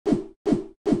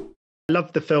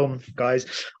Love the film, guys.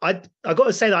 I got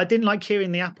to say that I didn't like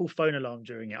hearing the Apple phone alarm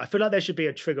during it. I feel like there should be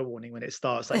a trigger warning when it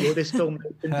starts. Like, this film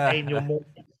may contain your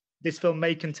this film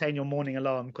may contain your morning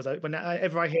alarm, because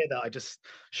whenever I hear that, I just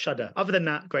shudder. Other than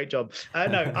that, great job.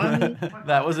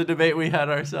 That was a debate we had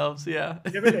ourselves. Yeah.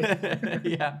 Yeah, really?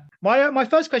 Yeah. My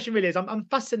first question really is, I'm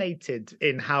fascinated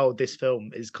in how this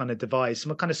film is kind of devised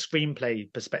from a kind of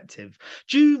screenplay perspective.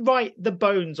 Do you write the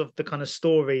bones of the kind of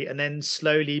story and then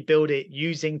slowly build it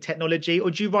using technology,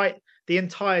 or do you write the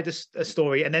entire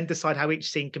story and then decide how each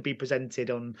scene can be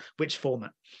presented on which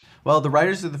format? Well, the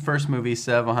writers of the first movie,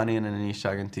 Sev Ohani and Anish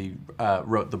Chaganty,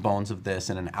 wrote the bones of this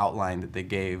in an outline that they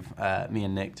gave me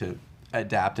and Nick to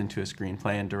adapt into a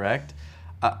screenplay and direct.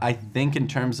 I think in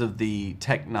terms of the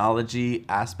technology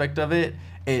aspect of it,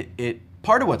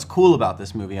 part of what's cool about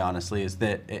this movie, honestly, is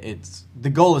that the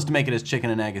goal is to make it as chicken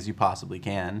and egg as you possibly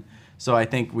can. So I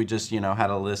think we just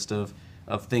had a list of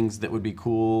things that would be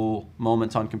cool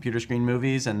moments on computer screen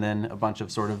movies, and then a bunch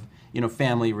of sort of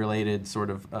family related sort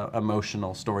of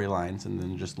emotional storylines, and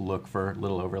then just look for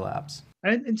little overlaps.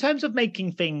 And in terms of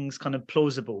making things kind of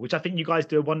plausible, which I think you guys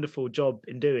do a wonderful job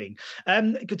in doing,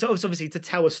 obviously to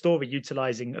tell a story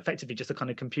utilizing effectively just a kind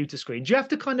of computer screen, do you have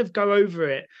to kind of go over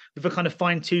it with a kind of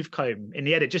fine tooth comb in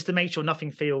the edit just to make sure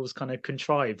nothing feels kind of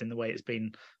contrived in the way it's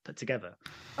been put together?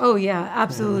 Oh yeah,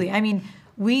 absolutely. I mean,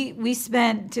 we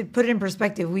spent, to put it in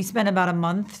perspective, we spent about a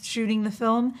month shooting the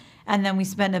film, and then we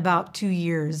spent about 2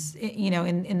 years,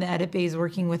 in the edit bays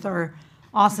working with our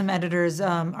awesome editors,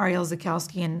 Ariel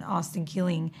Zakowski and Austin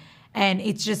Keeling. And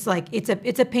it's just like, it's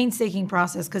a painstaking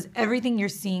process, because everything you're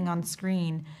seeing on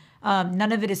screen,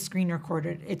 none of it is screen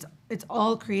recorded. It's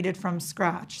all created from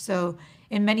scratch. So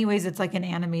in many ways, it's like an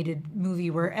animated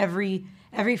movie where every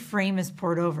frame is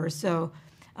poured over. So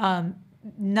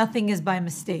nothing is by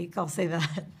mistake. I'll say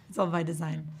that. It's all by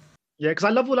design. Yeah, because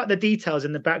I love all like the details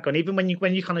in the background. Even when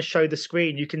you kind of show the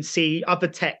screen, you can see other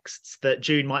texts that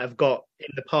June might have got in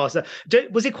the past.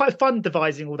 Was it quite fun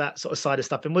devising all that sort of side of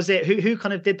stuff? And was it who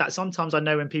kind of did that? Sometimes I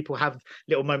know when people have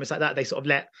little moments like that, they sort of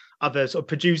let other sort of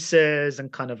producers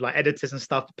and kind of like editors and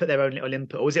stuff put their own little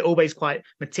input. Or was it always quite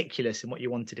meticulous in what you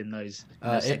wanted in those?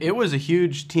 It was a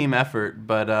huge team effort,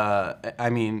 but I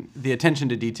mean, the attention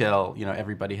to detail,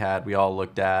 everybody had, we all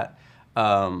looked at.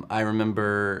 I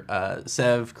remember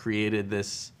Sev created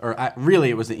this, really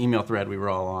it was the email thread we were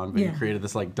all on, but he created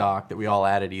this like doc that we all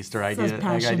added Easter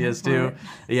ideas to.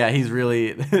 Yeah, he's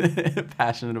really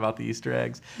passionate about the Easter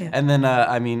eggs. Yeah. And then,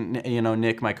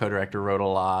 Nick, my co-director, wrote a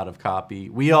lot of copy.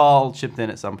 We all chipped in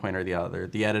at some point or the other.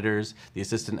 The editors, the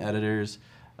assistant editors,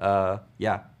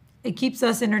 It keeps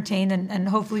us entertained, and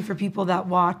hopefully for people that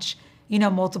watch,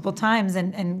 multiple times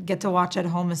and get to watch at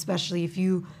home, especially if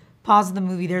you pause the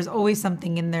movie, there's always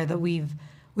something in there that we've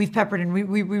peppered, and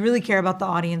we really care about the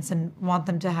audience and want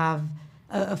them to have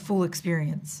a full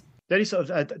experience. The only sort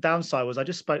of downside was I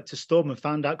just spoke to Storm and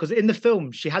found out, because in the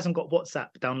film she hasn't got WhatsApp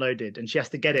downloaded and she has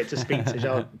to get it to speak to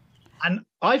Joe. And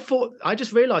I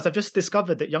just realized, I've just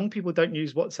discovered that young people don't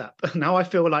use WhatsApp. Now I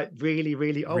feel like really,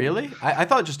 really old. Really? I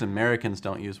thought just Americans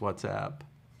don't use WhatsApp.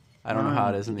 I don't know how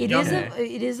it is in the UK.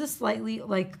 It is a slightly,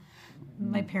 like,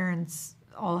 my parents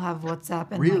all have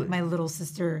WhatsApp, and really? Like my little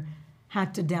sister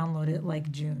had to download it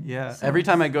like June. Yeah. So. Every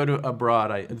time I go to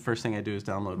abroad, the first thing I do is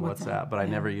download WhatsApp, but I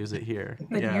never use it here.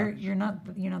 But you're not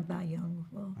that young.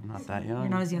 Well, I'm not that young. You're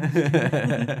not as young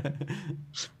as me.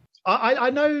 I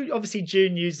know, obviously,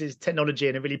 June uses technology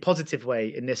in a really positive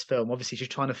way in this film. Obviously, she's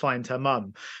trying to find her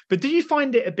mum. But do you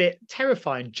find it a bit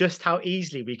terrifying just how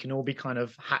easily we can all be kind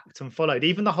of hacked and followed?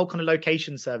 Even the whole kind of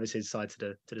location services side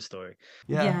to the story.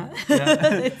 Yeah.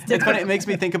 It's funny. It makes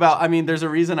me think about, there's a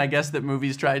reason, I guess, that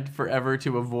movies tried forever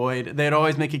to avoid. They'd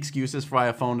always make excuses for why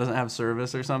a phone doesn't have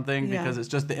service or something, because it's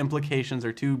just the implications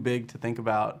are too big to think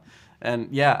about.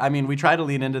 And we try to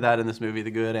lean into that in this movie,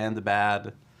 the good and the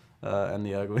bad. And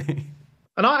the ugly.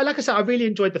 And like I said, I really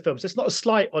enjoyed the film. So it's not a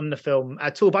slight on the film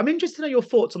at all. But I'm interested to know your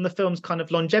thoughts on the film's kind of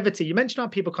longevity. You mentioned how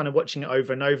people kind of watching it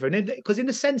over and over. And because in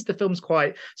a sense, the film's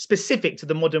quite specific to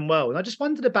the modern world. And I just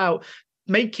wondered about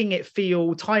making it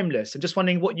feel timeless, and just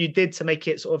wondering what you did to make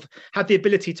it sort of have the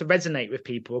ability to resonate with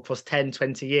people across 10,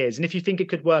 20 years. And if you think it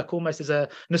could work almost as a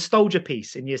nostalgia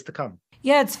piece in years to come.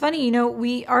 Yeah, it's funny.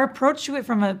 Our approach to it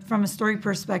from a story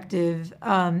perspective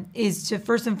is to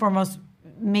first and foremost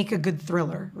make a good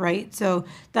thriller, right? So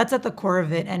that's at the core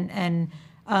of it, and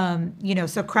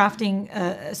so crafting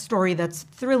a story that's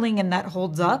thrilling and that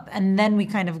holds up, and then we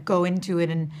kind of go into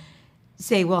it and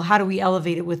say, well, how do we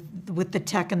elevate it with the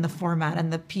tech and the format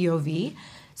and the POV?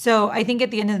 So I think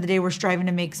at the end of the day, we're striving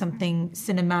to make something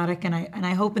cinematic, and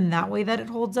I hope in that way that it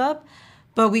holds up.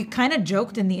 But we kind of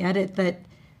joked in the edit that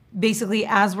basically,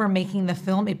 as we're making the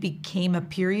film, it became a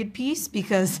period piece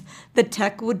because the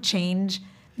tech would change,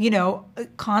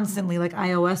 constantly. Like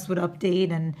iOS would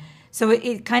update, and so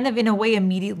it kind of, in a way,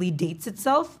 immediately dates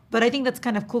itself. But I think that's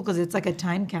kind of cool because it's like a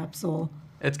time capsule.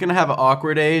 It's going to have an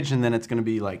awkward age, and then it's going to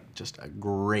be like just a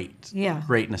great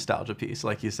nostalgia piece,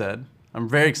 like you said. I'm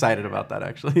very excited about that,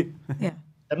 actually. Yeah.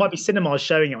 There might be cinemas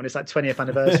showing it on its 20th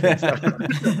anniversary and stuff.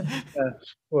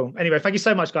 Well, anyway, thank you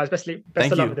so much, guys. Best of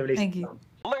luck with the release. Thank you.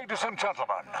 Ladies and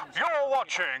gentlemen, you're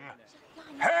watching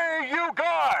Hey You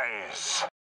Guys.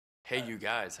 Hey You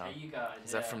Guys, huh? Hey You Guys.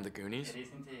 Is that from the Goonies? It is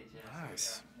indeed, yeah.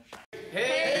 Nice.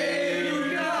 Hey